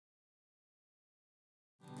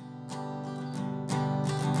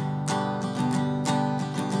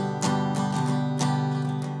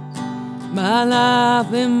My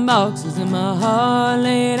life in boxes and my heart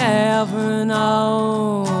laid out for an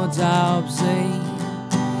autopsy.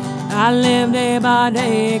 I live day by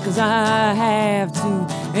day 'cause I have to,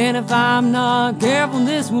 and if I'm not careful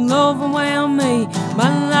this will overwhelm me. My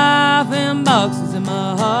life in boxes and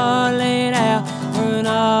my heart laid out for an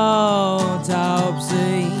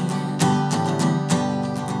autopsy.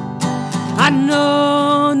 I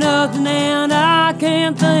know nothing and I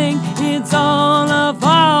can't think, it's all a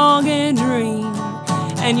fog and dream.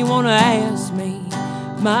 And you wanna ask me,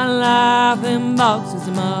 my life in boxes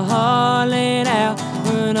and my heart laid out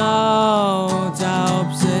for an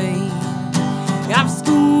autopsy. I've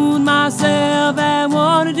schooled myself at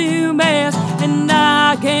what to do best, and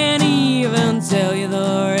I can't even tell you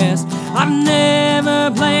the rest. I've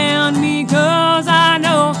never planned because I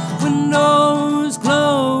know when doors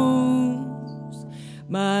close.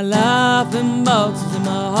 My life in boxes and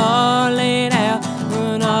my heart laid out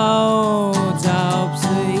for an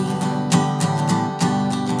autopsy.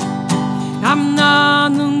 I'm not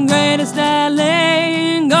the greatest at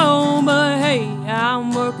letting go, but hey,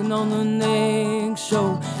 I'm working on the next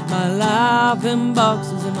show. My life in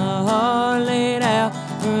boxes and my heart laid out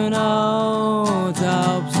for an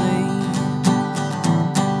autopsy.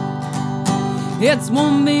 It's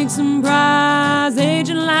one big surprise,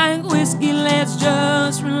 aging like whiskey. Let's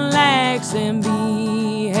just relax and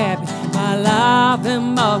be happy. My life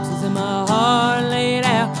in boxes and my heart laid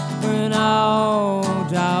out for an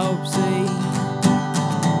autopsy.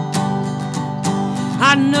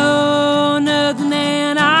 I know nothing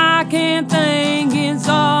and I can't think, it's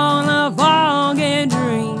all a fog and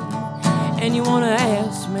dream. And you wanna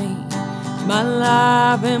ask me, my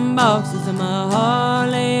life in boxes and my heart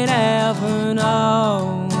laid out for an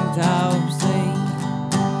autopsy.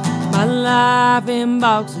 My life in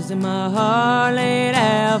boxes and my heart laid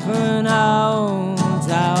out for an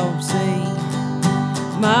autopsy.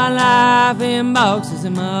 My life in boxes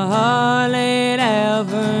and my heart laid out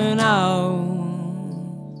for an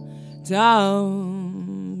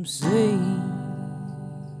autopsy.